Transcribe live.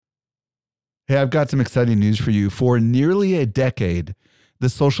Hey, I've got some exciting news for you. For nearly a decade, the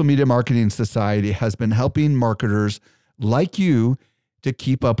Social Media Marketing Society has been helping marketers like you to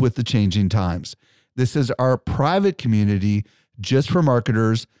keep up with the changing times. This is our private community just for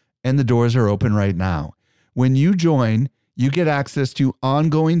marketers, and the doors are open right now. When you join, you get access to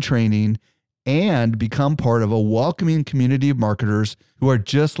ongoing training and become part of a welcoming community of marketers who are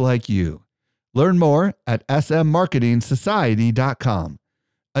just like you. Learn more at smmarketingsociety.com.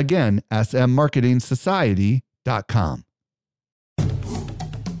 Again, smmarketingsociety.com.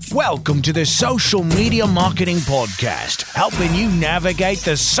 Welcome to the Social Media Marketing Podcast, helping you navigate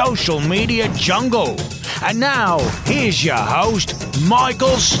the social media jungle. And now, here's your host,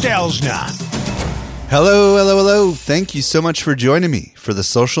 Michael Stelzner. Hello. Thank you so much for joining me for the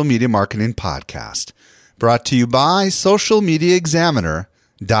Social Media Marketing Podcast, brought to you by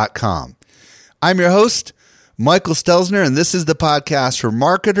socialmediaexaminer.com. I'm your host, Michael Stelzner, and this is the podcast for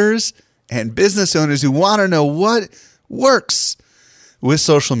marketers and business owners who want to know what works with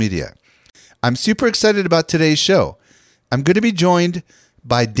social media. I'm super excited about today's show. I'm going to be joined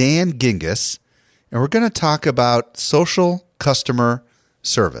by Dan Gingiss, and we're going to talk about social customer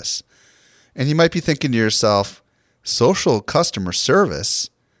service. And you might be thinking to yourself, social customer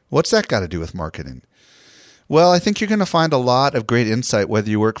service? What's that got to do with marketing? Well, I think you're going to find a lot of great insight whether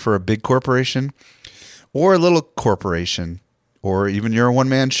you work for a big corporation or a little corporation, or even you're a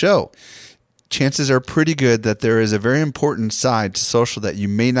one-man show. Chances are pretty good that there is a very important side to social that you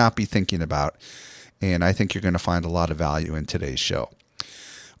may not be thinking about, and I think you're going to find a lot of value in today's show.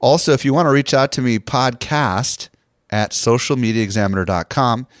 Also, if you want to reach out to me, podcast at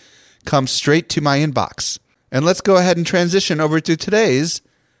socialmediaexaminer.com. Come straight to my inbox. And let's go ahead and transition over to today's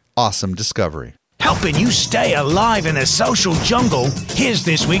awesome discovery. Helping you stay alive in the social jungle, here's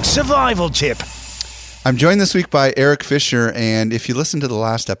this week's survival tip. I'm joined this week by Eric Fisher, and if you listened to the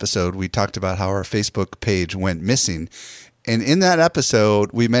last episode, we talked about how our Facebook page went missing. And in that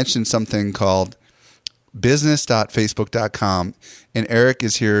episode, we mentioned something called business.facebook.com, and Eric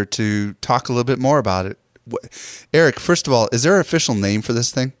is here to talk a little bit more about it. Eric, first of all, is there an official name for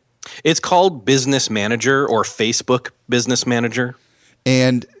this thing? It's called Business Manager or Facebook Business Manager.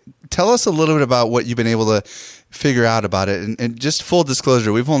 And tell us a little bit about what you've been able to figure out about it. And just full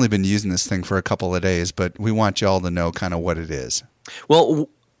disclosure, we've only been using this thing for a couple of days, but we want you all to know kind of what it is. Well,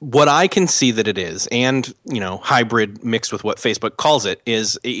 what I can see that it is, and hybrid mixed with what Facebook calls it,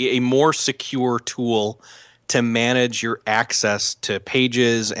 is a more secure tool to manage your access to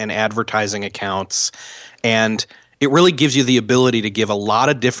pages and advertising accounts. And it really gives you the ability to give a lot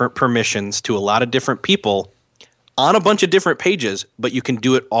of different permissions to a lot of different people on a bunch of different pages, but you can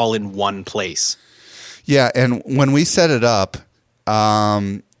do it all in one place. Yeah, and when we set it up,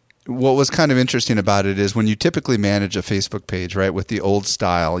 what was kind of interesting about it is when you typically manage a Facebook page, right, with the old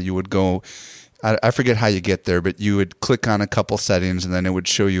style, you would go, I forget how you get there, but you would click on a couple settings and then it would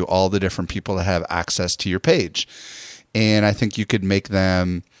show you all the different people that have access to your page. And I think you could make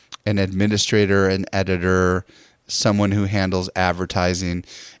them an administrator, an editor, someone who handles advertising.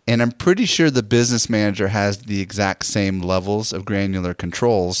 And I'm pretty sure the business manager has the exact same levels of granular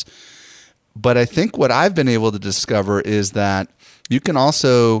controls. But I think what I've been able to discover is that you can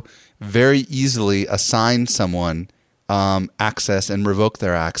also very easily assign someone access and revoke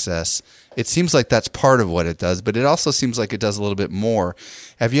their access. It seems like that's part of what it does, but it also seems like it does a little bit more.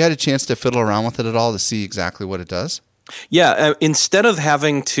 Have you had a chance to fiddle around with it at all to see exactly what it does? Yeah, instead of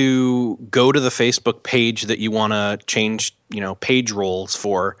having to go to the Facebook page that you want to change, page roles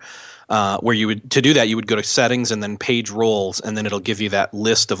for, where you would go to settings and then page roles, and then it'll give you that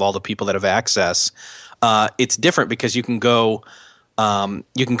list of all the people that have access. It's different because you can go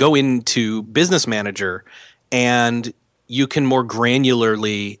into Business Manager and you can more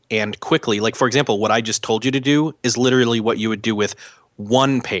granularly and quickly, like for example, what I just told you to do is literally what you would do with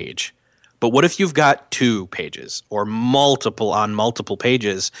one page. But what if you've got 2 pages or multiple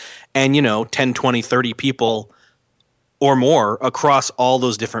pages and, 10, 20, 30 people or more across all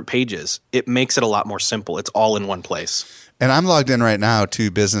those different pages? It makes it a lot more simple. It's all in one place. And I'm logged in right now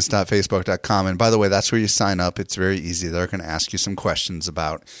to business.facebook.com. And by the way, that's where you sign up. It's very easy. They're going to ask you some questions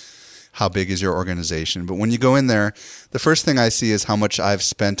about how big is your organization. But when you go in there, the first thing I see is how much I've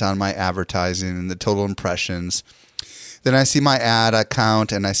spent on my advertising and the total impressions. Then I see my ad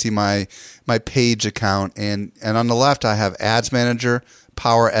account and I see my page account. And on the left, I have Ads Manager,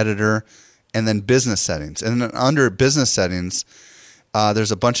 Power Editor, and then Business Settings. And then under Business Settings,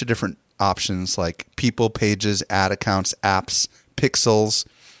 there's a bunch of different options like people, pages, ad accounts, apps, pixels.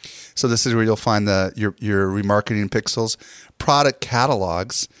 So this is where you'll find your remarketing pixels, product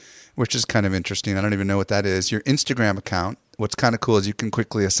catalogs, which is kind of interesting. I don't even know what that is. Your Instagram account, what's kind of cool is you can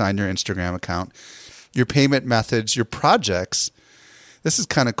quickly assign your Instagram account, your payment methods, your projects. This is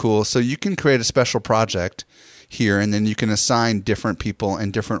kind of cool. So you can create a special project here, and then you can assign different people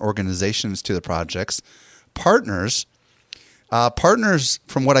and different organizations to the projects. Partners,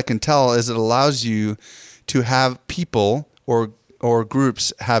 from what I can tell, is it allows you to have people or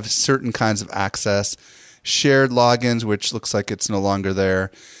groups have certain kinds of access, shared logins, which looks like it's no longer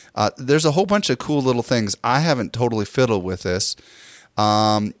there. There's a whole bunch of cool little things. I haven't totally fiddled with this,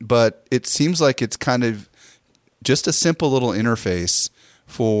 but it seems like it's kind of just a simple little interface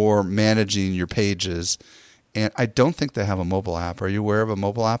for managing your pages. And I don't think they have a mobile app. Are you aware of a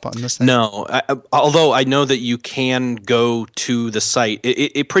mobile app on this thing? No, although I know that you can go to the site.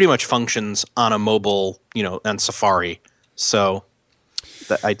 It pretty much functions on a mobile, on Safari. So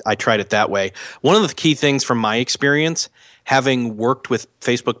I tried it that way. One of the key things from my experience, having worked with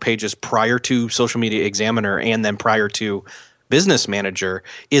Facebook pages prior to Social Media Examiner and then prior to Business Manager,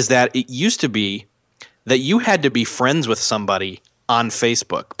 is that it used to be that you had to be friends with somebody on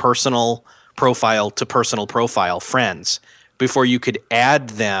Facebook, personal profile to personal profile, friends, before you could add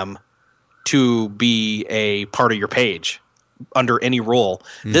them to be a part of your page under any role.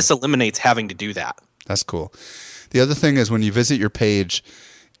 This eliminates having to do that. That's cool. The other thing is when you visit your page,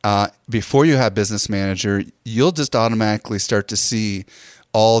 before you have Business Manager, you'll just automatically start to see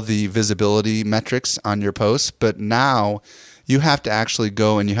all the visibility metrics on your posts. But now you have to actually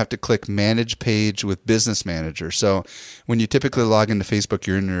go and you have to click Manage Page with Business Manager. So when you typically log into Facebook,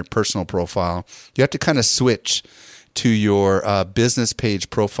 you're in your personal profile. You have to kind of switch to your business page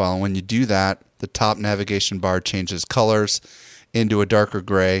profile. And when you do that, the top navigation bar changes colors into a darker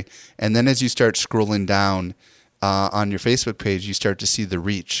gray. And then as you start scrolling down on your Facebook page, you start to see the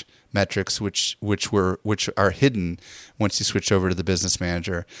reach metrics, which are hidden once you switch over to the Business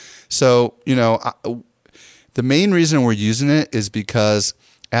Manager. So, the main reason we're using it is because,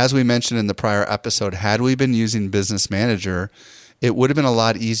 as we mentioned in the prior episode, had we been using Business Manager, it would have been a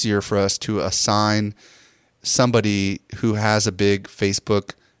lot easier for us to assign somebody who has a big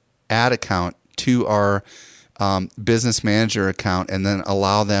Facebook ad account to our Business Manager account and then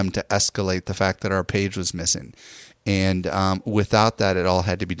allow them to escalate the fact that our page was missing. And without that, it all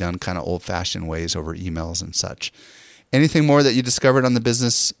had to be done kind of old-fashioned ways over emails and such. Anything more that you discovered on the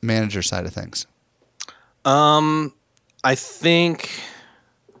Business Manager side of things? I think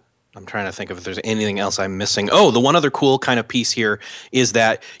I'm trying to think if there's anything else I'm missing. Oh, the one other cool kind of piece here is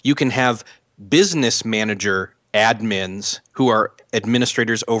that you can have Business Manager admins who are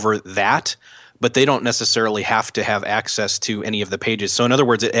administrators over that, but they don't necessarily have to have access to any of the pages. So in other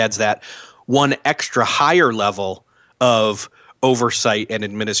words, it adds that one extra higher level of oversight and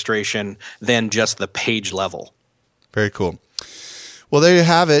administration than just the page level. Very cool. Well, there you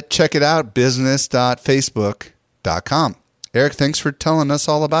have it. Check it out, business.facebook.com. Eric, thanks for telling us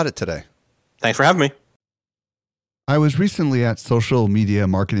all about it today. Thanks for having me. I was recently at Social Media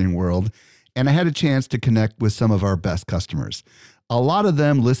Marketing World, and I had a chance to connect with some of our best customers. A lot of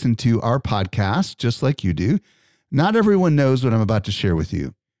them listen to our podcast, just like you do. Not everyone knows what I'm about to share with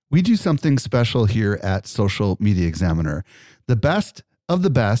you. We do something special here at Social Media Examiner. The best of the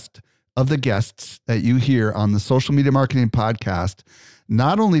guests that you hear on the Social Media Marketing Podcast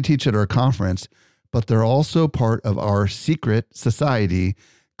not only teach at our conference, but they're also part of our secret society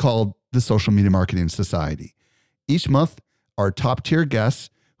called the Social Media Marketing Society. Each month, our top tier guests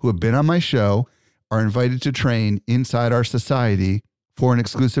who have been on my show are invited to train inside our society for an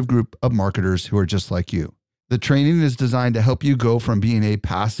exclusive group of marketers who are just like you. The training is designed to help you go from being a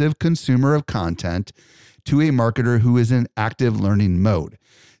passive consumer of content to a marketer who is in active learning mode.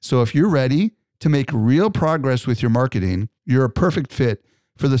 So if you're ready to make real progress with your marketing, you're a perfect fit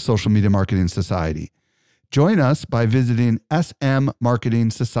for the Social Media Marketing Society. Join us by visiting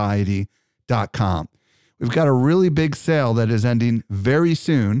smmarketingsociety.com. We've got a really big sale that is ending very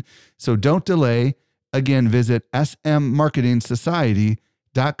soon, so don't delay. Again, visit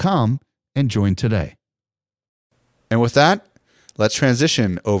smmarketingsociety.com and join today. And with that, let's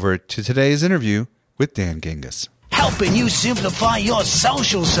transition over to today's interview with Dan Gingiss. Helping you simplify your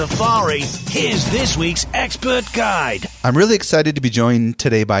social safari, here's this week's expert guide. I'm really excited to be joined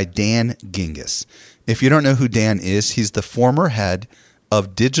today by Dan Gingiss. If you don't know who Dan is, he's the former head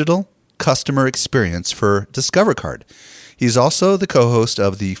of digital customer experience for Discover Card. He's also the co-host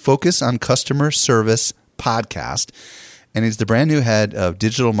of the Focus on Customer Service podcast, and he's the brand new head of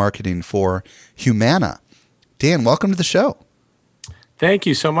digital marketing for Humana. Dan, welcome to the show. Thank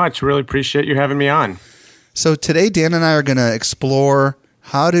you so much. Really appreciate you having me on. So today, Dan and I are going to explore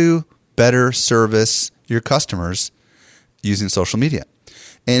how to better service your customers using social media.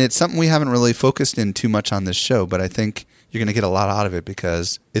 And it's something we haven't really focused in too much on this show, but I think you're going to get a lot out of it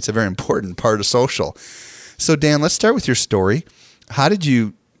because it's a very important part of social. So Dan, let's start with your story. How'd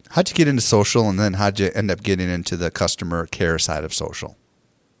you get into social, and then how'd you end up getting into the customer care side of social?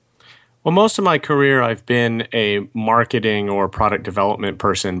 Well, most of my career, I've been a marketing or product development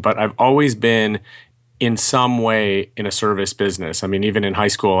person, but I've always been in some way in a service business. I mean, even in high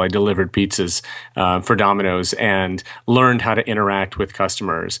school, I delivered pizzas for Domino's and learned how to interact with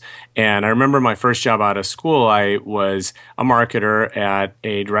customers. And I remember my first job out of school, I was a marketer at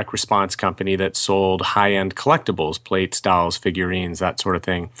a direct response company that sold high-end collectibles, plates, dolls, figurines, that sort of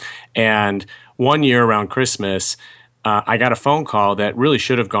thing. And one year around Christmas, I got a phone call that really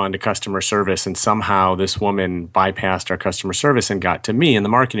should have gone to customer service, and somehow this woman bypassed our customer service and got to me in the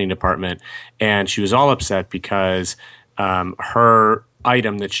marketing department. And she was all upset because her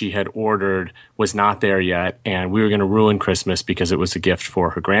item that she had ordered was not there yet, and we were going to ruin Christmas because it was a gift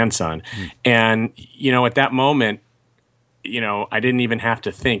for her grandson. And, at that moment, I didn't even have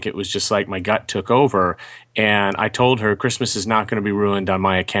to think. It was just like my gut took over. And I told her Christmas is not going to be ruined on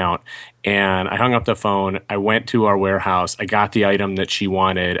my account. And I hung up the phone. I went to our warehouse. I got the item that she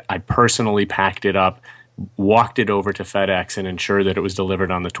wanted. I personally packed it up, walked it over to FedEx, and ensured that it was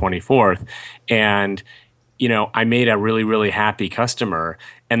delivered on the 24th. And I made a really, really happy customer,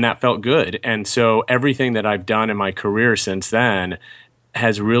 and that felt good. And so everything that I've done in my career since then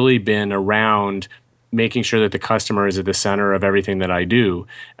has really been around making sure that the customer is at the center of everything that I do.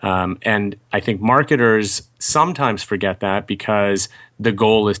 And I think marketers sometimes forget that because the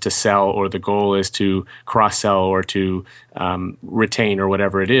goal is to sell, or the goal is to cross-sell, or to retain, or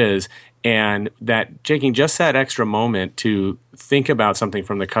whatever it is. And that taking just that extra moment to think about something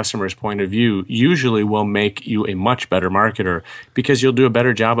from the customer's point of view usually will make you a much better marketer, because you'll do a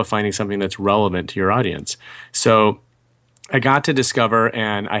better job of finding something that's relevant to your audience. So I got to Discover,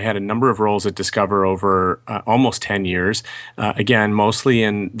 and I had a number of roles at Discover over almost 10 years, again, mostly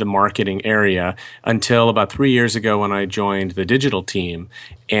in the marketing area, until about 3 years ago when I joined the digital team.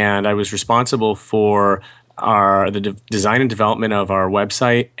 And I was responsible for the design and development of our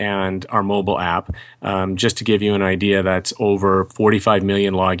website and our mobile app. Just to give you an idea, that's over 45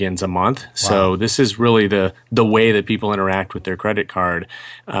 million logins a month. Wow. So this is really the way that people interact with their credit card.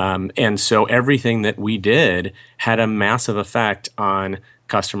 And so everything that we did had a massive effect on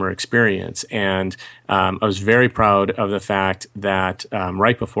customer experience. And I was very proud of the fact that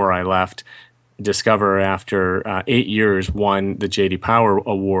right before I left, Discover, after 8 years, won the J.D. Power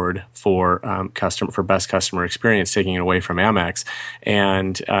Award for best customer experience, taking it away from Amex.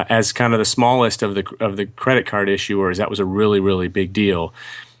 And as kind of the smallest of the credit card issuers, that was a really, really big deal.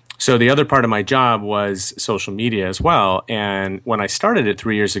 So the other part of my job was social media as well. And when I started it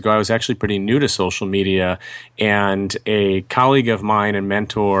 3 years ago, I was actually pretty new to social media. And a colleague of mine and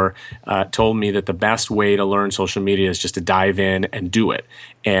mentor told me that the best way to learn social media is just to dive in and do it.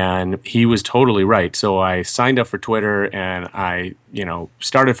 And he was totally right. So I signed up for Twitter, and I,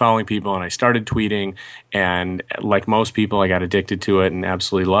 started following people, and I started tweeting. And like most people, I got addicted to it and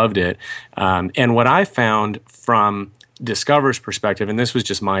absolutely loved it. And what I found from Discover's perspective, and this was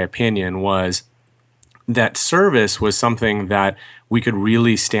just my opinion, was that service was something that we could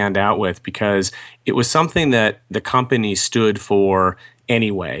really stand out with, because it was something that the company stood for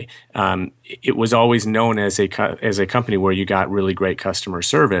anyway. It was always known as a company where you got really great customer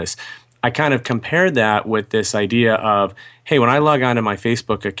service. I kind of compared that with this idea of, hey, when I log on to my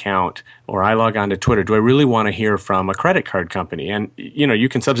Facebook account or I log on to Twitter, do I really want to hear from a credit card company? And, you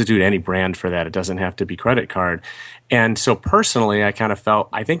can substitute any brand for that. It doesn't have to be credit card. And so personally, I kind of felt,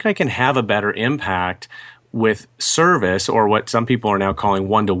 I think I can have a better impact with service, or what some people are now calling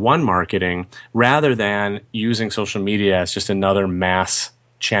one-to-one marketing, rather than using social media as just another mass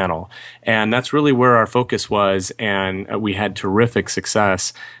channel. And that's really where our focus was. And we had terrific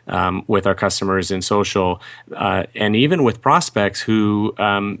success with our customers in social, and even with prospects who,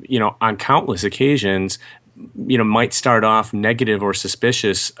 on countless occasions, might start off negative or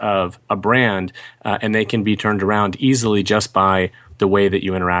suspicious of a brand, and they can be turned around easily just by the way that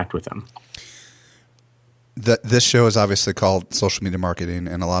you interact with them. This show is obviously called Social Media Marketing,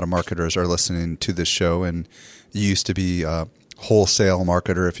 and a lot of marketers are listening to this show. And you used to be a wholesale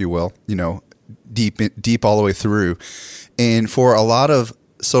marketer, if you will, deep all the way through. And for a lot of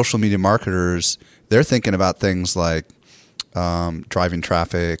social media marketers, they're thinking about things like driving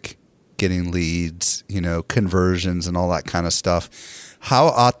traffic, getting leads, conversions, and all that kind of stuff. How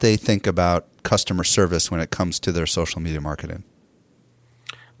ought they think about customer service when it comes to their social media marketing?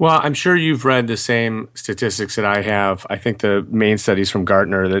 Well, I'm sure you've read the same statistics that I have. I think the main studies from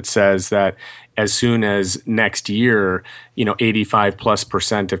Gartner that says that as soon as next year,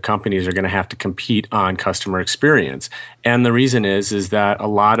 85+% of companies are going to have to compete on customer experience. And the reason is that a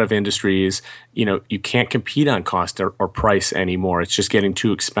lot of industries, you can't compete on cost or price anymore. It's just getting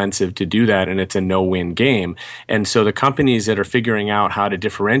too expensive to do that, and it's a no-win game. And so the companies that are figuring out how to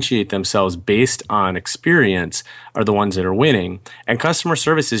differentiate themselves based on experience are the ones that are winning. And customer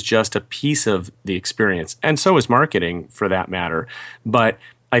service is just a piece of the experience, and so is marketing for that matter. But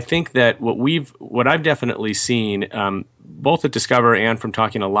I think that what I've definitely seen, both at Discover and from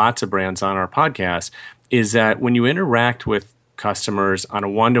talking to lots of brands on our podcast, is that when you interact with customers on a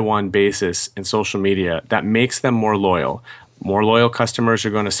one-to-one basis in social media, that makes them more loyal. More loyal customers are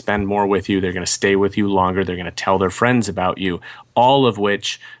going to spend more with you. They're going to stay with you longer. They're going to tell their friends about you, all of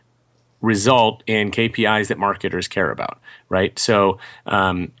which result in KPIs that marketers care about, right? So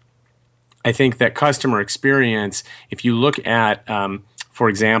I think that customer experience, if you look at for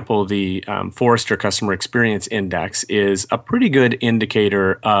example, the Forrester Customer Experience Index is a pretty good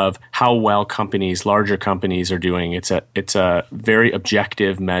indicator of how well larger companies are doing. It's a very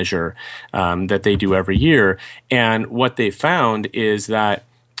objective measure that they do every year. And what they found is that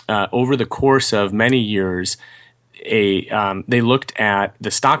over the course of many years, they looked at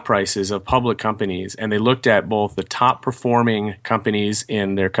the stock prices of public companies, and they looked at both the top performing companies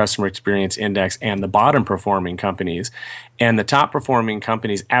in their customer experience index and the bottom performing companies. And the top performing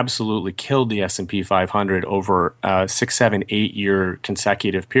companies absolutely killed the S&P 500 over a 6, 7, 8 year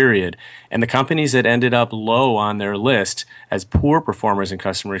consecutive period. And the companies that ended up low on their list as poor performers in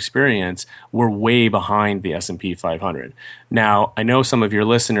customer experience were way behind the S&P 500. Now, I know some of your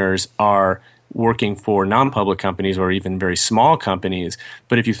listeners are working for non-public companies or even very small companies.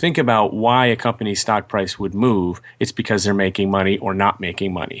 But if you think about why a company's stock price would move, it's because they're making money or not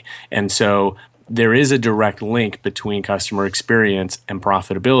making money. And so there is a direct link between customer experience and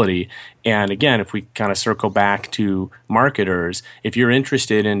profitability. And again, if we kind of circle back to marketers, if you're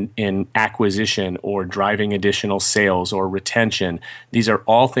interested in acquisition or driving additional sales or retention, these are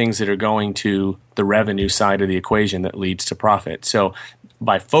all things that are going to the revenue side of the equation that leads to profit. So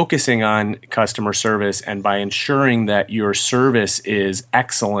by focusing on customer service and by ensuring that your service is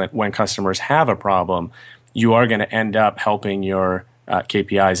excellent when customers have a problem, you are going to end up helping your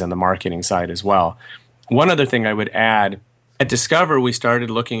KPIs on the marketing side as well. One other thing I would add, at Discover, we started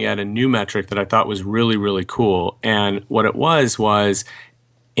looking at a new metric that I thought was really, really cool. And what it was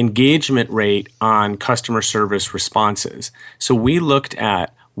engagement rate on customer service responses. So we looked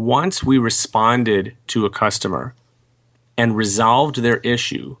at once we responded to a customer and resolved their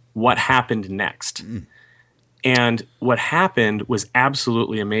issue, what happened next? And what happened was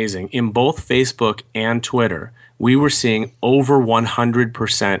absolutely amazing. In both Facebook and Twitter, we were seeing over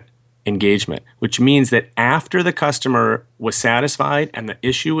 100% engagement, which means that after the customer was satisfied and the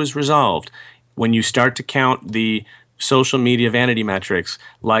issue was resolved, when you start to count the social media vanity metrics,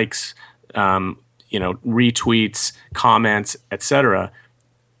 likes, retweets, comments, etc.,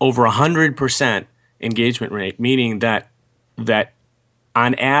 over 100% engagement rate, meaning that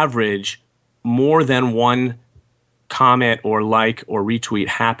on average, more than one comment or like or retweet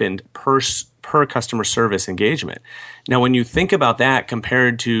happened per customer service engagement. Now, when you think about that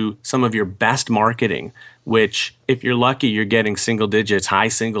compared to some of your best marketing, which if you're lucky, you're getting high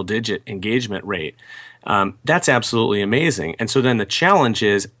single digit engagement rate, that's absolutely amazing. And so then the challenge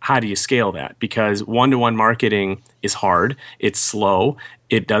is, how do you scale that? Because one-to-one marketing is hard. It's slow.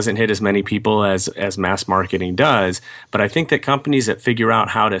 It doesn't hit as many people as mass marketing does. But I think that companies that figure out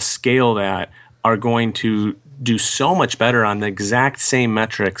how to scale that are going to do so much better on the exact same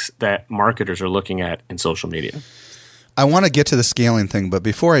metrics that marketers are looking at in social media. I want to get to the scaling thing, but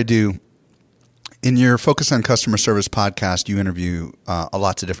before I do, in your Focus on Customer Service podcast, you interview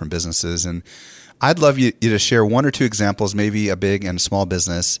lots of different businesses, and I'd love you to share one or two examples, maybe a big and a small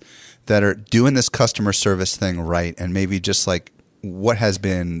business that are doing this customer service thing right, and maybe just like what has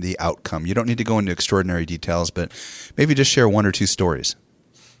been the outcome. You don't need to go into extraordinary details, but maybe just share one or two stories.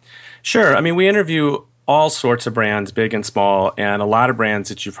 Sure. I mean, we interview all sorts of brands, big and small, and a lot of brands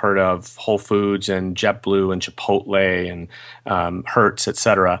that you've heard of, Whole Foods and JetBlue and Chipotle and Hertz, et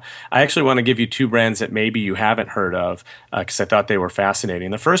cetera. I actually want to give you two brands that maybe you haven't heard of because I thought they were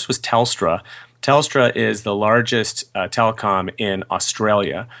fascinating. The first was Telstra. Telstra is the largest telecom in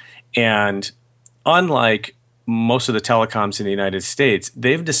Australia. And unlike most of the telecoms in the United States,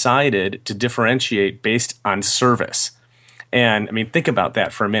 they've decided to differentiate based on service. And I mean, think about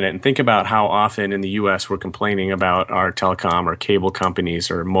that for a minute and think about how often in the US we're complaining about our telecom or cable companies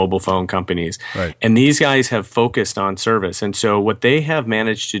or mobile phone companies. Right. And these guys have focused on service. And so what they have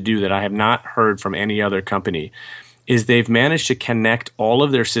managed to do that I have not heard from any other company is they've managed to connect all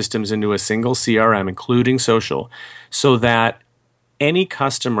of their systems into a single CRM, including social, so that any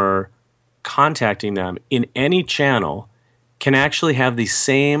customer contacting them in any channel can actually have the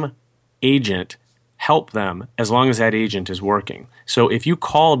same agent help them as long as that agent is working. So if you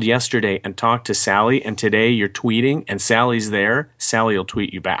called yesterday and talked to Sally and today you're tweeting and Sally's there, Sally will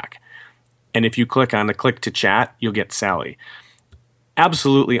tweet you back. And if you click on the click to chat, you'll get Sally.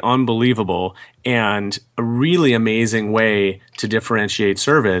 Absolutely unbelievable and a really amazing way to differentiate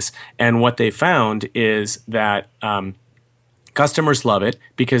service. And what they found is that customers love it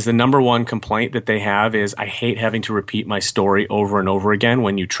because the number one complaint that they have is, I hate having to repeat my story over and over again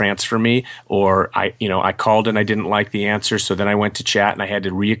when you transfer me, or I called and I didn't like the answer, so then I went to chat and I had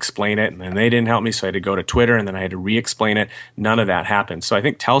to re-explain it, and then they didn't help me, so I had to go to Twitter and then I had to re-explain it. None of that happened. So I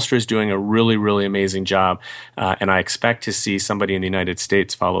think Telstra is doing a really, really amazing job, and I expect to see somebody in the United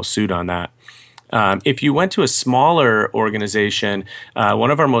States follow suit on that. If you went to a smaller organization, one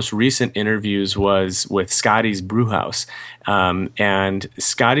of our most recent interviews was with Scotty's Brewhouse. And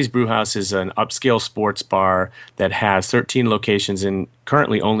Scotty's Brewhouse is an upscale sports bar that has 13 locations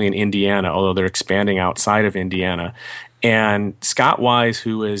currently only in Indiana, although they're expanding outside of Indiana. And Scott Wise,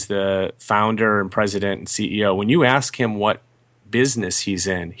 who is the founder and president and CEO, when you ask him what business he's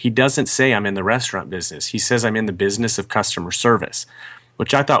in, he doesn't say, I'm in the restaurant business. He says, I'm in the business of customer service,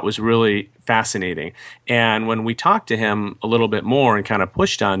 which I thought was really fascinating. And when we talked to him a little bit more and kind of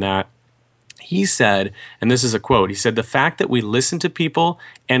pushed on that, he said, and this is a quote, he said, the fact that we listen to people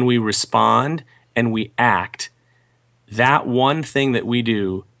and we respond and we act, that one thing that we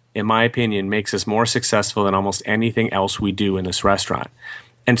do, in my opinion, makes us more successful than almost anything else we do in this restaurant.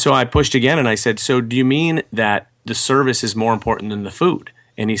 And so I pushed again and I said, so do you mean that the service is more important than the food?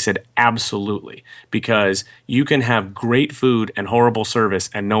 And he said, absolutely, because you can have great food and horrible service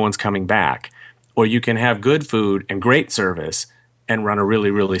and no one's coming back, or you can have good food and great service and run a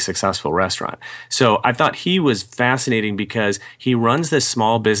really, really successful restaurant. So I thought he was fascinating because he runs this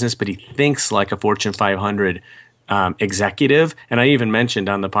small business, but he thinks like a Fortune 500 executive. And I even mentioned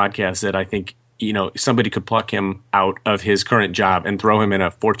on the podcast that I think, somebody could pluck him out of his current job and throw him in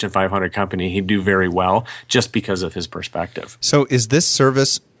a Fortune 500 company. He'd do very well just because of his perspective. So is this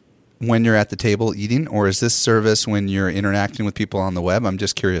service when you're at the table eating, or is this service when you're interacting with people on the web? I'm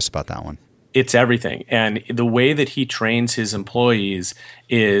just curious about that one. It's everything. And the way that he trains his employees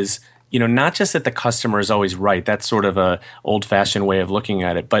is, not just that the customer is always right. That's sort of a old-fashioned way of looking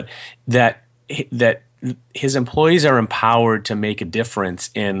at it, but that his employees are empowered to make a difference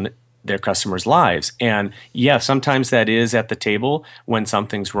in their customers' lives. And yeah, sometimes that is at the table when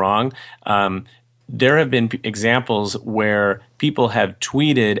something's wrong. There have been examples where people have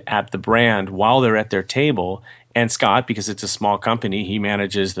tweeted at the brand while they're at their table, and Scott, because it's a small company, he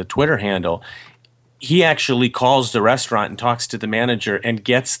manages the Twitter handle. He actually calls the restaurant and talks to the manager and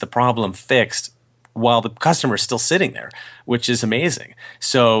gets the problem fixed while the customer is still sitting there, which is amazing.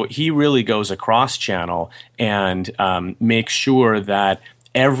 So he really goes across channel and makes sure that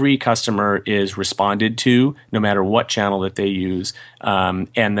every customer is responded to, no matter what channel that they use, and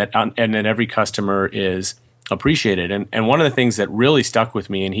that every customer is appreciated. And one of the things that really stuck with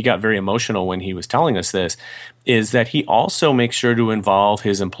me, and he got very emotional when he was telling us this, is that he also makes sure to involve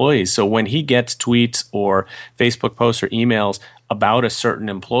his employees. So when he gets tweets or Facebook posts or emails about a certain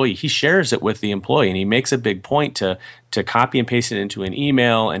employee, he shares it with the employee, and he makes a big point to copy and paste it into an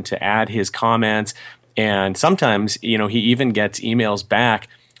email and to add his comments. And sometimes, he even gets emails back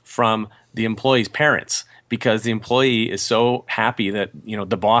from the employee's parents because the employee is so happy that,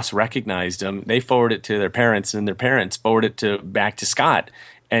 the boss recognized him. They forward it to their parents, and their parents forward it back to Scott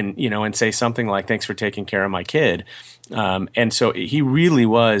and, and say something like, thanks for taking care of my kid. And so he really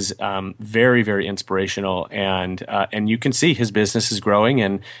was very, very inspirational. And you can see his business is growing,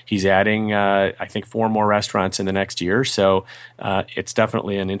 and he's adding, I think, 4 more restaurants in the next year. So it's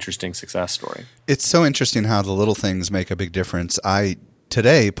definitely an interesting success story. It's so interesting how the little things make a big difference. I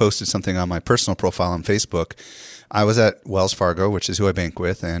today posted something on my personal profile on Facebook. I was at Wells Fargo, which is who I bank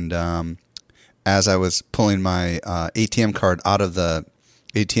with, and as I was pulling my ATM card out of the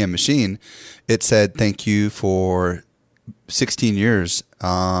ATM machine, it said, "Thank you for 16 years.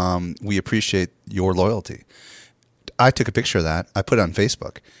 We appreciate your loyalty." I took a picture of that. I put it on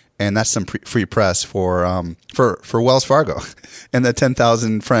Facebook, and that's some free press for Wells Fargo and the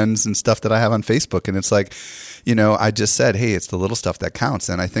 10,000 friends and stuff that I have on Facebook. And it's like, I just said, hey, it's the little stuff that counts.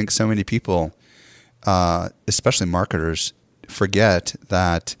 And I think so many people, especially marketers, forget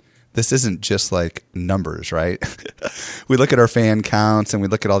that this isn't just like numbers, right? We look at our fan counts and we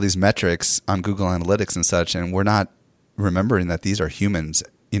look at all these metrics on Google Analytics and such, and we're not remembering that these are humans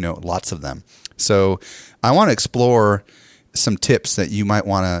lots of them. So I want to explore some tips that you might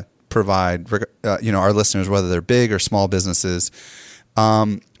want to provide, our listeners, whether they're big or small businesses.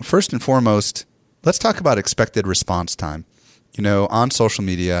 First and foremost, let's talk about expected response time. On social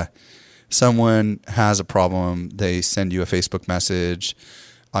media, someone has a problem, they send you a Facebook message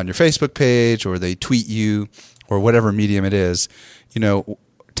on your Facebook page, or they tweet you, or whatever medium it is.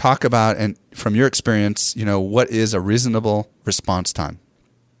 Talk about, and from your experience, what is a reasonable response time?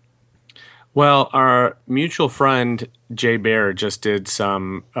 Well, our mutual friend, Jay Baer, just did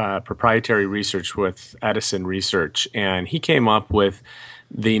some proprietary research with Edison Research, and he came up with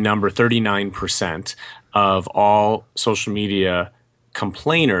the number 39% of all social media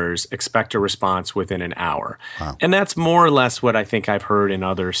complainers expect a response within an hour. Wow. And that's more or less what I think I've heard in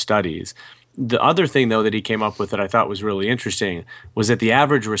other studies. The other thing, though, that he came up with that I thought was really interesting was that the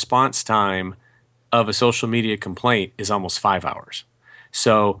average response time of a social media complaint is almost 5 hours.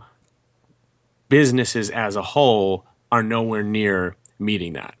 So businesses as a whole are nowhere near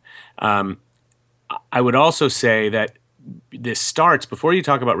meeting that. I would also say that this starts, before you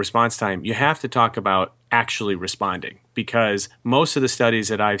talk about response time, you have to talk about actually responding, because most of the studies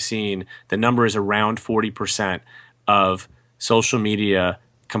that I've seen, the number is around 40% of social media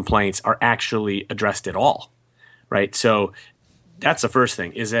complaints are actually addressed at all, right? So that's the first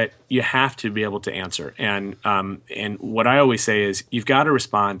thing, is that you have to be able to answer. And what I always say is you've got to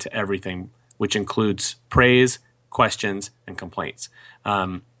respond to everything, which includes praise, questions, and complaints.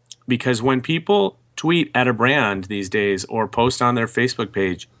 Because when people tweet at a brand these days or post on their Facebook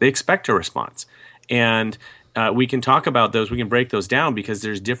page, they expect a response. And we can talk about those. We can break those down, because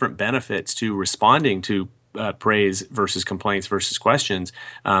there's different benefits to responding to praise versus complaints versus questions.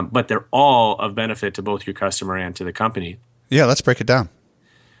 But they're all of benefit to both your customer and to the company. Yeah, let's break it down.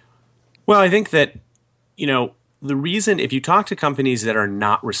 Well, I think that, the reason, if you talk to companies that are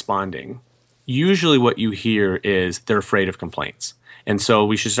not responding, usually what you hear is they're afraid of complaints. And so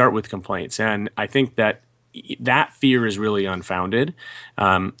we should start with complaints. And I think that fear is really unfounded.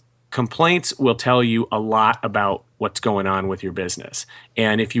 Complaints will tell you a lot about what's going on with your business.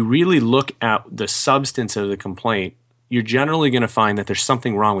 And if you really look at the substance of the complaint, you're generally going to find that there's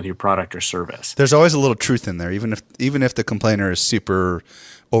something wrong with your product or service. There's always a little truth in there, even if the complainer is super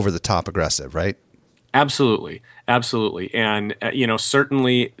over the top aggressive, right? Absolutely. Absolutely. And,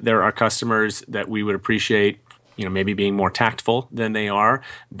 certainly there are customers that we would appreciate, maybe being more tactful than they are.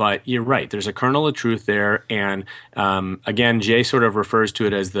 But you're right. There's a kernel of truth there. And again, Jay sort of refers to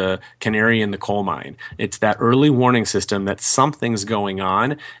it as the canary in the coal mine. It's that early warning system that something's going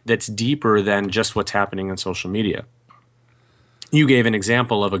on that's deeper than just what's happening on social media. You gave an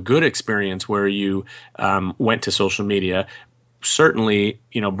example of a good experience where you went to social media. Certainly,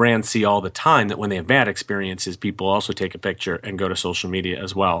 brands see all the time that when they have bad experiences, people also take a picture and go to social media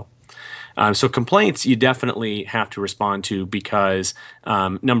as well. So complaints, you definitely have to respond to, because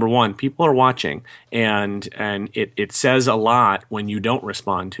number one, people are watching, and it says a lot when you don't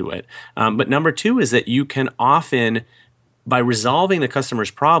respond to it. But number two is that you can often, by resolving the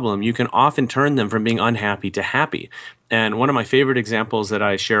customer's problem, you can often turn them from being unhappy to happy. And one of my favorite examples that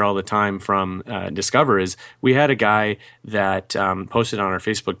I share all the time from Discover is we had a guy that posted on our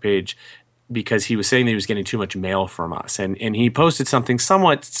Facebook page because he was saying that he was getting too much mail from us. And he posted something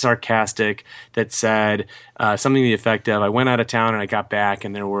somewhat sarcastic that said something to the effect of, I went out of town and I got back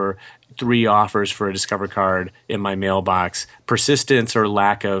and there were 3 offers for a Discover card in my mailbox, persistence or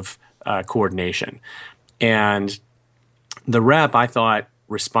lack of coordination. And the rep, I thought,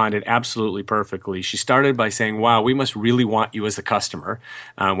 responded absolutely perfectly. She started by saying, wow, we must really want you as a customer,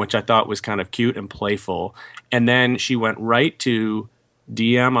 which I thought was kind of cute and playful. And then she went right to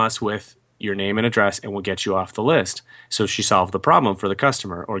DM us with your name and address and we'll get you off the list. So she solved the problem for the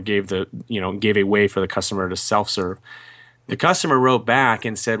customer, or gave a way for the customer to self-serve. The customer wrote back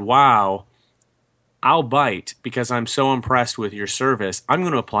and said, wow, I'll bite because I'm so impressed with your service. I'm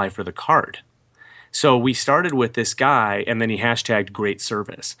going to apply for the card. So we started with this guy, and then he hashtagged great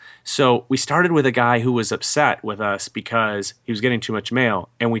service. So we started with a guy who was upset with us because he was getting too much mail,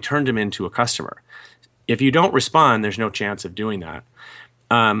 and we turned him into a customer. If you don't respond, there's no chance of doing that.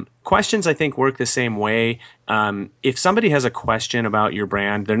 Questions, I think, work the same way. If somebody has a question about your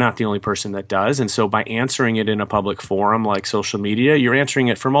brand, they're not the only person that does. And so by answering it in a public forum like social media, you're answering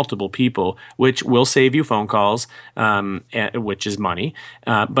it for multiple people, which will save you phone calls, which is money,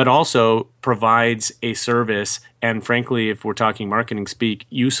 but also provides a service. And frankly, if we're talking marketing speak,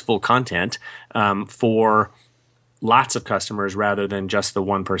 useful content for lots of customers rather than just the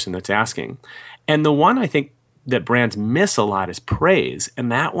one person that's asking. And the one I think that brands miss a lot is praise.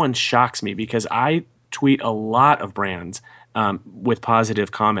 And that one shocks me because I tweet a lot of brands with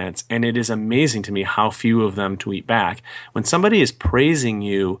positive comments, and it is amazing to me how few of them tweet back. When somebody is praising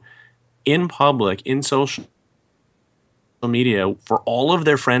you in public, in social media, for all of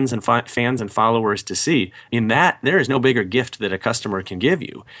their friends and fans and followers to see, in that there is no bigger gift that a customer can give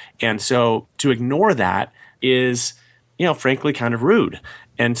you. And so to ignore that is, frankly, kind of rude.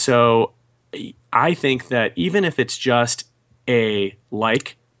 And so I think that even if it's just a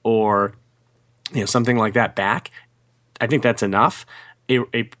like or something like that back, I think that's enough.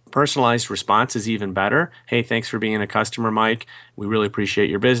 A personalized response is even better. Hey, thanks for being a customer, Mike. We really appreciate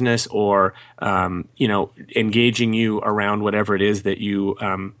your business, or engaging you around whatever it is that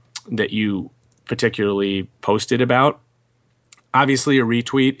you particularly posted about. Obviously, a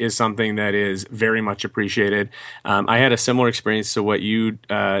retweet is something that is very much appreciated. I had a similar experience to what you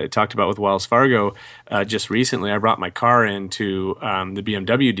talked about with Wells Fargo just recently. I brought my car into the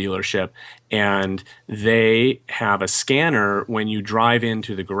BMW dealership, and they have a scanner when you drive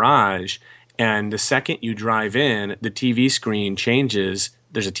into the garage. And the second you drive in, the TV screen changes.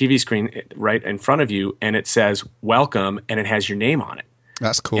 There's a TV screen right in front of you, and it says "Welcome," and it has your name on it.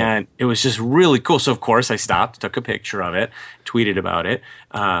 That's cool. And it was just really cool. So, of course, I stopped, took a picture of it, tweeted about it,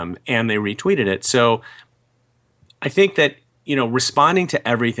 and they retweeted it. So I think that, responding to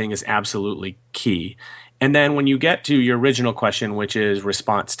everything is absolutely key. And then when you get to your original question, which is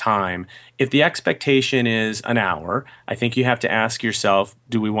response time, if the expectation is an hour, I think you have to ask yourself,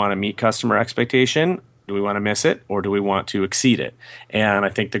 do we want to meet customer expectation? Do we want to miss it, or do we want to exceed it? And I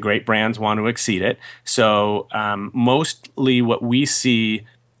think the great brands want to exceed it. So mostly what we see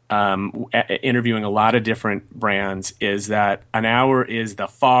interviewing a lot of different brands is that an hour is the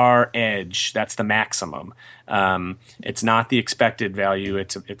far edge. That's the maximum. It's not the expected value.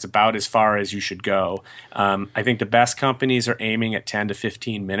 It's about as far as you should go. I think the best companies are aiming at 10 to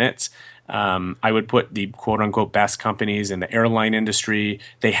 15 minutes. I would put the quote-unquote best companies in the airline industry.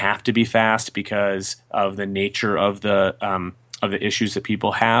 They have to be fast because of the nature of the issues that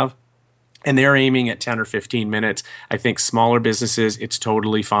people have. And they're aiming at 10 or 15 minutes. I think smaller businesses, it's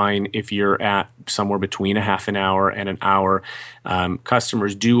totally fine if you're at somewhere between a half an hour and an hour.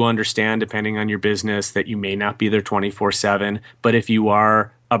 Customers do understand, depending on your business, that you may not be there 24/7. But if you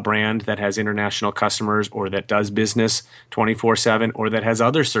are a brand that has international customers, or that does business 24/7, or that has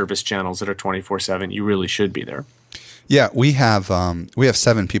other service channels that are 24/7, you really should be there. Yeah, we have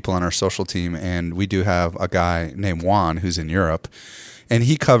 7 people on our social team, and we do have a guy named Juan who's in Europe, and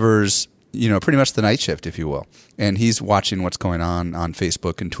he covers pretty much the night shift, if you will, and he's watching what's going on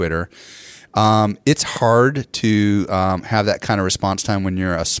Facebook and Twitter. It's hard to have that kind of response time when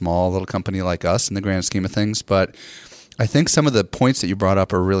you're a small little company like us in the grand scheme of things, but I think some of the points that you brought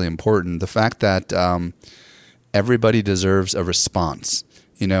up are really important. The fact that everybody deserves a response,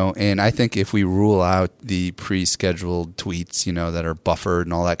 and I think if we rule out the pre-scheduled tweets, that are buffered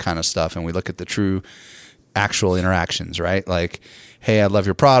and all that kind of stuff, and we look at the true actual interactions, right? Like, hey, I love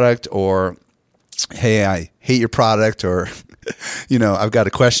your product, or hey, I hate your product, or, I've got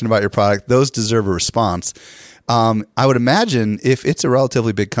a question about your product. Those deserve a response. I would imagine if it's a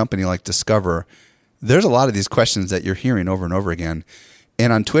relatively big company like Discover, there's a lot of these questions that you're hearing over and over again.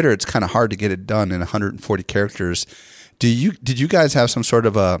 And on Twitter, it's kind of hard to get it done in 140 characters. Did you guys have some sort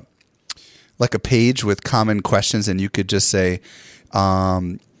of a page with common questions, and you could just say,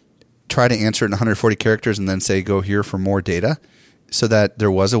 try to answer it in 140 characters and then say, go here for more data, so that there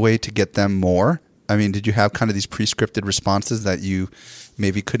was a way to get them more? I mean, did you have kind of these pre-scripted responses that you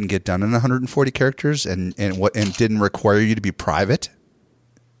maybe couldn't get done in 140 characters and didn't require you to be private?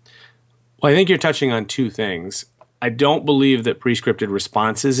 Well, I think you're touching on two things. I don't believe that pre-scripted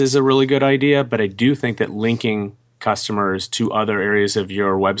responses is a really good idea, but I do think that linking customers to other areas of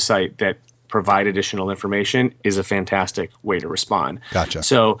your website that provide additional information is a fantastic way to respond. Gotcha.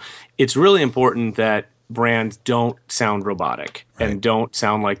 So it's really important that brands don't sound robotic, right, and don't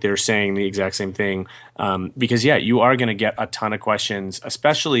sound like they're saying the exact same thing. Because, you are going to get a ton of questions,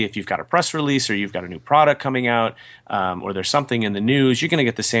 especially if you've got a press release or you've got a new product coming out, or there's something in the news. You're going to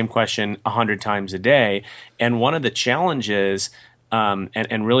get the same question 100 times a day. And one of the challenges,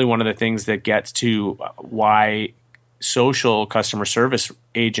 and really one of the things that gets to why social customer service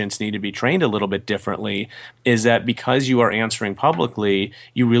agents need to be trained a little bit differently, is that because you are answering publicly,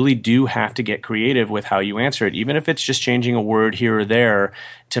 you really do have to get creative with how you answer it, even if it's just changing a word here or there,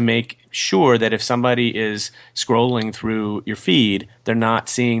 to make sure that if somebody is scrolling through your feed, they're not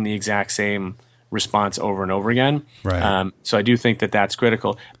seeing the exact same response over and over again. Right. So I do think that that's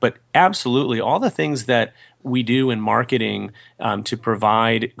critical. But absolutely, all the things that we do in marketing to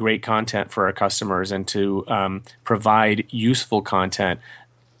provide great content for our customers and to provide useful content,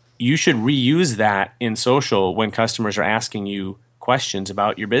 you should reuse that in social when customers are asking you questions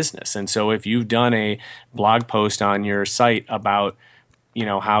about your business. And so if you've done a blog post on your site about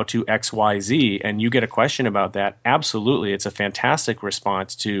how to XYZ, and you get a question about that, absolutely, it's a fantastic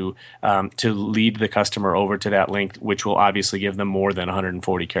response to lead the customer over to that link, which will obviously give them more than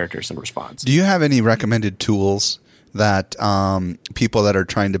 140 characters in response. Do you have any recommended tools that people that are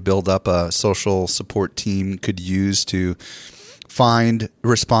trying to build up a social support team could use to find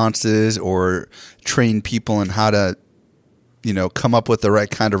responses or train people in how to come up with the right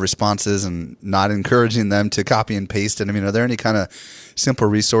kind of responses and not encouraging them to copy and paste it? I mean, are there any kind of simple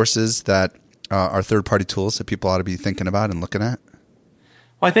resources that are third-party tools that people ought to be thinking about and looking at?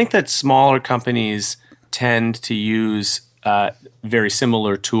 Well, I think that smaller companies tend to use very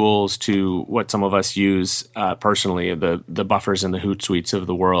similar tools to what some of us use personally, the Buffers and the Hootsuites of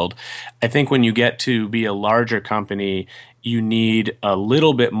the world. I think when you get to be a larger company, you need a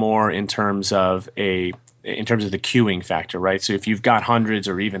little bit more in terms of the queuing factor, right? So if you've got hundreds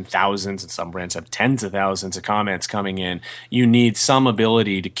or even thousands, and some brands have tens of thousands of comments coming in, you need some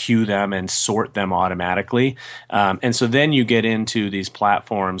ability to queue them and sort them automatically. And so then you get into these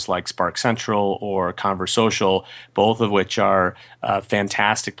platforms like Spark Central or Conversocial, both of which are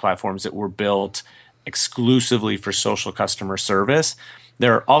fantastic platforms that were built exclusively for social customer service.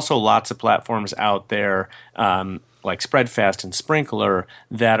 There are also lots of platforms out there like Spreadfast and Sprinkler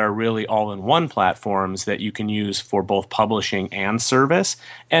that are really all-in-one platforms that you can use for both publishing and service.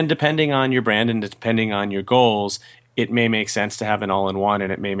 And depending on your brand and depending on your goals, it may make sense to have an all-in-one,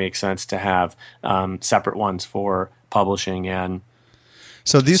 and it may make sense to have separate ones for publishing and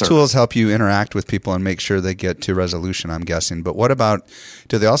So these service. tools help you interact with people and make sure they get to resolution, I'm guessing. But what about,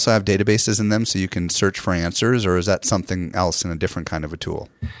 do they also have databases in them so you can search for answers, or is that something else in a different kind of a tool?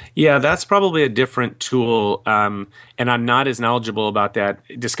 Yeah, that's probably a different tool, and I'm not as knowledgeable about that.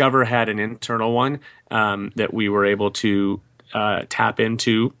 Discover had an internal one that we were able to tap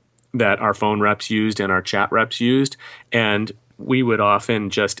into that our phone reps used and our chat reps used, and we would often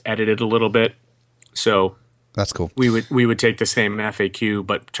just edit it a little bit. So That's cool. we would take the same FAQ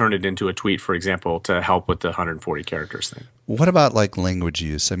but turn it into a tweet, for example, to help with the 140 characters thing. What about like language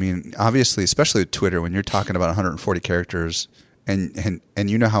use? I mean, obviously, especially with Twitter, when you're talking about 140 characters, and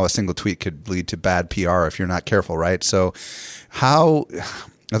you know how a single tweet could lead to bad PR if you're not careful, right? So, are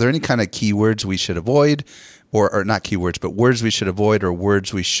there any kind of keywords we should avoid, or not keywords, but words we should avoid, or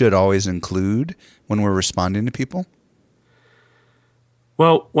words we should always include when we're responding to people?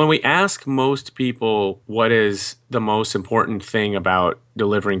 Well, when we ask most people what is the most important thing about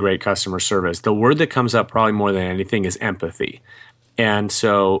delivering great customer service, the word that comes up probably more than anything is empathy. And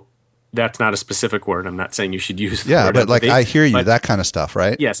so that's not a specific word. I'm not saying you should use the word but empathy, like I hear you, but that kind of stuff,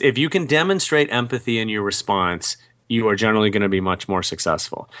 right? yes, if you can demonstrate empathy in your response, you are generally going to be much more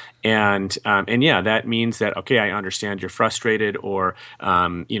successful. And yeah, that means that, okay, I understand you're frustrated, or,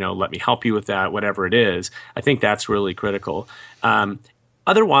 let me help you with that, whatever it is. I think that's really critical.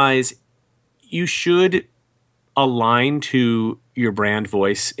 Otherwise, you should align to your brand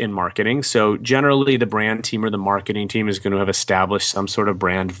voice in marketing. So generally, the brand team or the marketing team is going to have established some sort of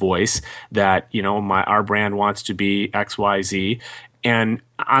brand voice that, our brand wants to be XYZ. And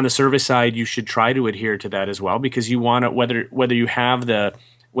on the service side, you should try to adhere to that as well, because you want to, whether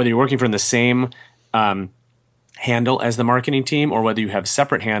you're working from the same handle as the marketing team, or whether you have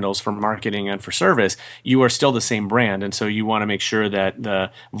separate handles for marketing and for service, you are still the same brand. And so you want to make sure that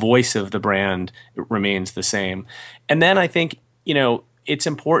the voice of the brand remains the same. And then I think, it's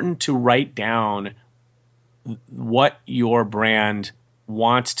important to write down what your brand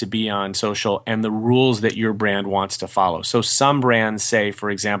wants to be on social and the rules that your brand wants to follow. So some brands say, for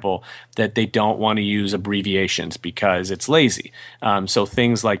example, that they don't want to use abbreviations because it's lazy. So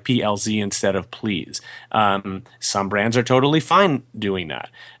things like PLZ instead of please. Some brands are totally fine doing that.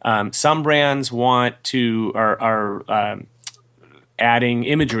 Some brands want to are adding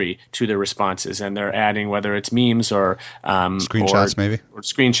imagery to their responses, and they're adding, whether it's memes or Screenshots, or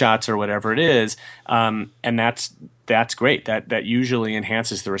screenshots or whatever it is, and that's great. That usually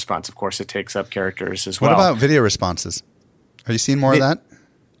enhances the response. Of course, it takes up characters as well. What about video responses? Are you seeing more of that?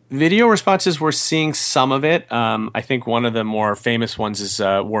 Video responses, we're seeing some of it. I think one of the more famous ones is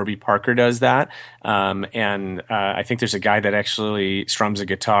Warby Parker does that. And I think there's a guy that actually strums a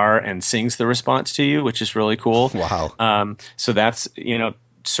guitar and sings the response to you, which is really cool. Wow. So that's,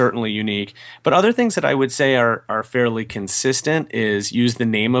 certainly unique. But other things that I would say are fairly consistent is use the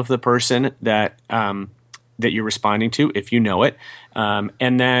name of the person that you're responding to, if you know it.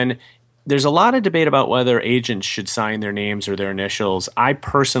 And then there's a lot of debate about whether agents should sign their names or their initials. I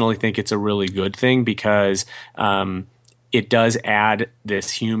personally think it's a really good thing, because it does add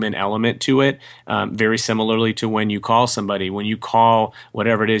this human element to it, very similarly to when you call somebody. When you call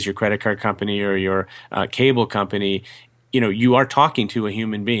whatever it is, your credit card company or your cable company, you are talking to a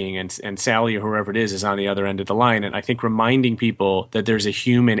human being, and Sally or whoever it is on the other end of the line. And I think reminding people that there's a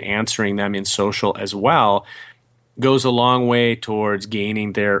human answering them in social as well goes a long way towards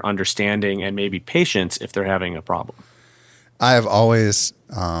gaining their understanding and maybe patience if they're having a problem. I have always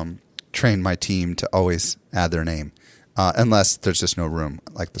trained my team to always add their name. Unless there's just no room.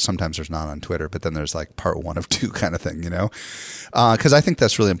 Like sometimes there's not on Twitter, but then there's like part 1 of 2 kind of thing, because I think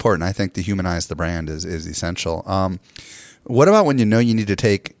that's really important. I think to humanize the brand is essential. What about when you need to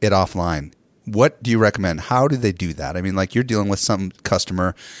take it offline? What do you recommend? How do they do that? I mean, like you're dealing with some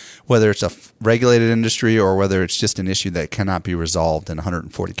customer, whether it's a regulated industry or whether it's just an issue that cannot be resolved in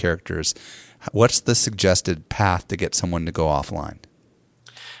 140 characters. What's the suggested path to get someone to go offline?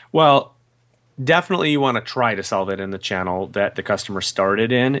 Well, definitely you want to try to solve it in the channel that the customer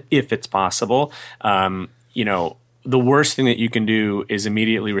started in, if it's possible. The worst thing that you can do is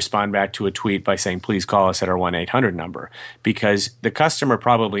immediately respond back to a tweet by saying, please call us at our 1-800 number, because the customer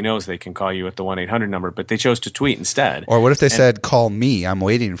probably knows they can call you at the 1-800 number, but they chose to tweet instead. Or what if they said, call me, I'm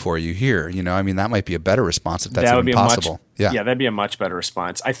waiting for you here? That might be a better response if that's even possible. Yeah, that'd be a much better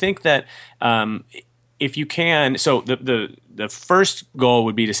response. I think that if you can, so the first goal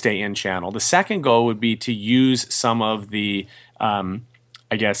would be to stay in channel. The second goal would be to use some of the,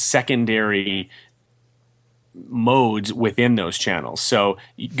 secondary modes within those channels. So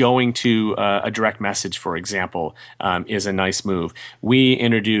going to a direct message, for example, is a nice move. We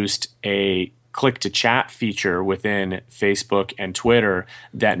introduced a click to chat feature within Facebook and Twitter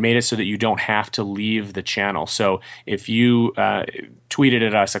that made it so that you don't have to leave the channel. So if you tweeted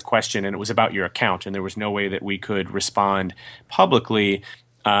at us a question and it was about your account and there was no way that we could respond publicly,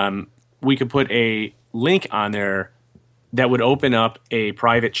 we could put a link on there that would open up a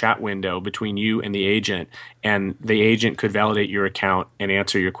private chat window between you and the agent, and the agent could validate your account and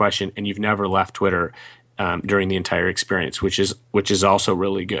answer your question, and you've never left Twitter during the entire experience, which is also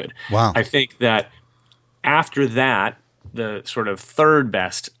really good. Wow. I think that after that, the sort of third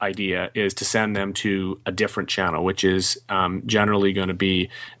best idea is to send them to a different channel, which is generally going to be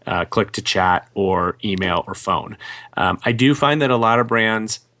click to chat or email or phone. I do find that a lot of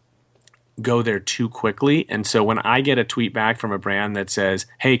brands go there too quickly. And so when I get a tweet back from a brand that says,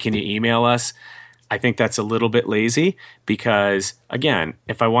 hey, can you email us? I think that's a little bit lazy because, again,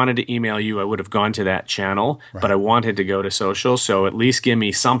 if I wanted to email you, I would have gone to that channel, right. But I wanted to go to social. So at least give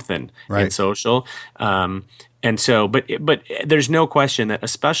me something in social. And so, but there's no question that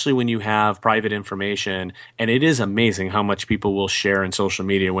especially when you have private information, and it is amazing how much people will share in social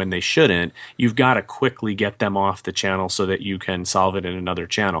media when they shouldn't, you've got to quickly get them off the channel so that you can solve it in another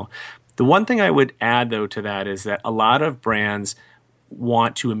channel. The one thing I would add, though, to that is that a lot of brands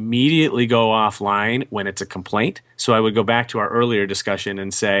want to immediately go offline when it's a complaint. So I would go back to our earlier discussion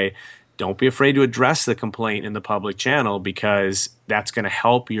and say, don't be afraid to address the complaint in the public channel because that's going to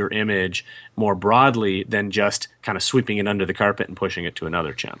help your image more broadly than just kind of sweeping it under the carpet and pushing it to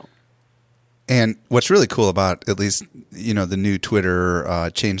another channel. And what's really cool about at least, the new Twitter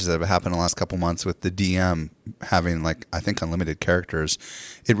changes that have happened in the last couple months with the DM having I think unlimited characters,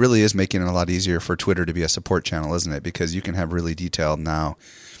 it really is making it a lot easier for Twitter to be a support channel, isn't it? Because you can have really detailed now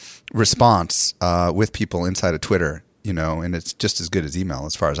response with people inside of Twitter, and it's just as good as email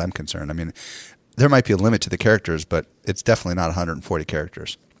as far as I'm concerned. I mean, there might be a limit to the characters, but it's definitely not 140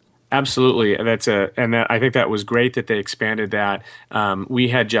 characters. Absolutely, I think that was great that they expanded that. We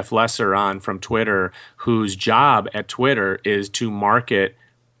had Jeff Lesser on from Twitter, whose job at Twitter is to market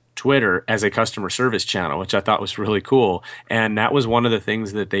Twitter as a customer service channel, which I thought was really cool. And that was one of the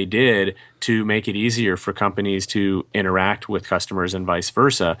things that they did to make it easier for companies to interact with customers and vice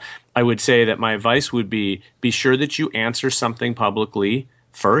versa. I would say that my advice would be sure that you answer something publicly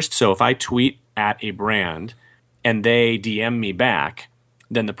first. So if I tweet at a brand and they DM me back,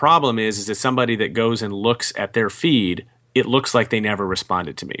 then the problem is that somebody that goes and looks at their feed, it looks like they never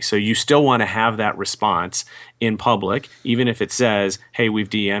responded to me. So you still want to have that response in public, even if it says, hey, we've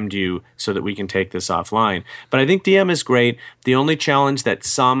DM'd you so that we can take this offline. But I think DM is great. The only challenge that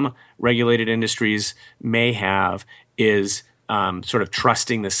some regulated industries may have is sort of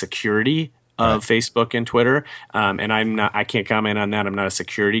trusting the security of Facebook and Twitter. And I can't comment on that. I'm not a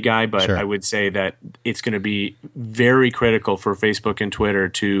security guy, but sure. I would say that it's going to be very critical for Facebook and Twitter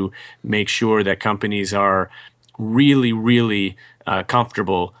to make sure that companies are really, really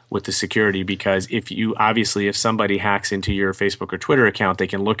comfortable with the security, because if somebody hacks into your Facebook or Twitter account, they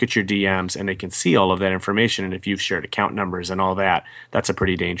can look at your DMs and they can see all of that information. And if you've shared account numbers and all that, that's a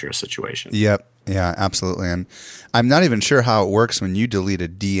pretty dangerous situation. Yep. Yeah, absolutely. And I'm not even sure how it works when you delete a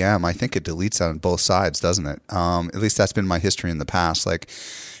DM. I think it deletes on both sides, doesn't it? At least that's been my history in the past. Like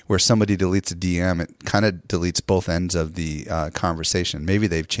where somebody deletes a DM, it kind of deletes both ends of the conversation. Maybe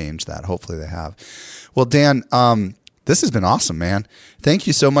they've changed that. Hopefully they have. Well, Dan, this has been awesome, man. Thank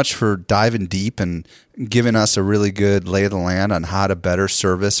you so much for diving deep and giving us a really good lay of the land on how to better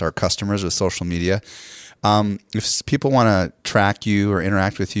service our customers with social media. If people want to track you or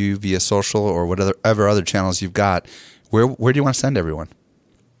interact with you via social or whatever other channels you've got, where do you want to send everyone?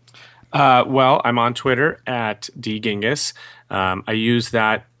 Well, I'm on Twitter at dgingus. I use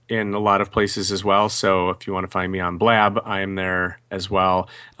that in a lot of places as well. So if you want to find me on Blab, I am there as well.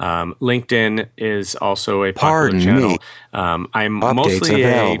 LinkedIn is also a popular channel. I'm Updates mostly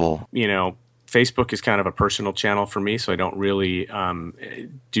available. Facebook is kind of a personal channel for me, so I don't really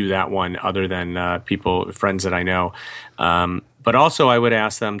do that one other than friends that I know. But also, I would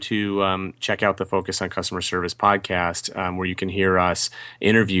ask them to check out the Focus on Customer Service podcast, where you can hear us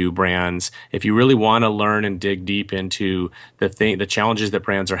interview brands. If you really want to learn and dig deep into the challenges that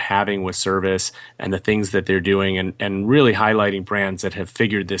brands are having with service and the things that they're doing, and really highlighting brands that have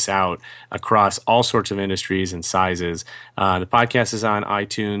figured this out across all sorts of industries and sizes. The podcast is on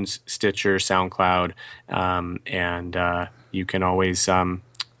iTunes, Stitcher, SoundCloud, and you can always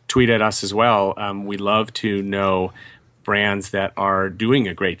tweet at us as well. We love to know brands that are doing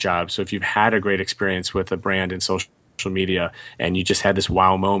a great job. So if you've had a great experience with a brand in social media and you just had this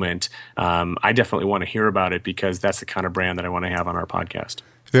wow moment, I definitely want to hear about it, because that's the kind of brand that I want to have on our podcast.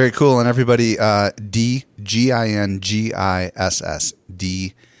 Very cool. And everybody, DGINGISS,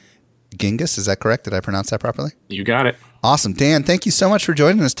 D Gingus, is that correct? Did I pronounce that properly? You got it. Awesome. Dan, thank you so much for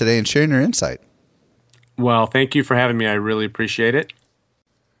joining us today and sharing your insight. Well, thank you for having me. I really appreciate it.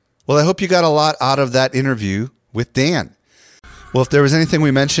 Well, I hope you got a lot out of that interview with Dan. Well, if there was anything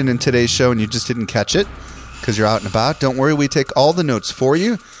we mentioned in today's show and you just didn't catch it because you're out and about, don't worry. We take all the notes for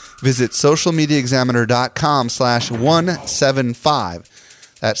you. Visit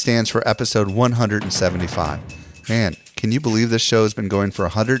socialmediaexaminer.com/175. That stands for episode 175. Man, can you believe this show has been going for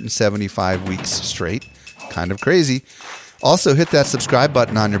 175 weeks straight? Kind of crazy. Also, hit that subscribe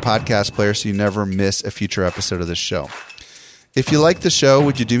button on your podcast player so you never miss a future episode of this show. If you like the show,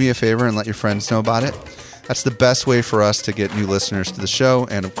 would you do me a favor and let your friends know about it? That's the best way for us to get new listeners to the show.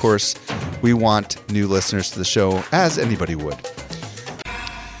 And of course, we want new listeners to the show, as anybody would.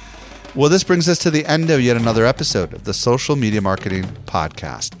 Well, this brings us to the end of yet another episode of the Social Media Marketing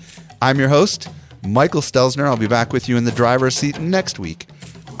Podcast. I'm your host, Michael Stelzner. I'll be back with you in the driver's seat next week.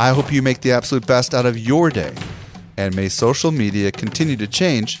 I hope you make the absolute best out of your day. And may social media continue to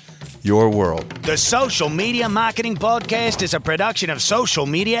change your world. The Social Media Marketing Podcast is a production of Social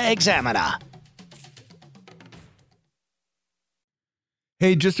Media Examiner.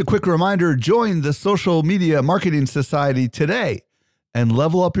 Hey, just a quick reminder, join the Social Media Marketing Society today and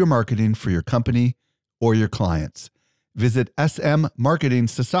level up your marketing for your company or your clients. Visit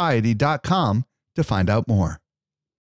smmarketingsociety.com to find out more.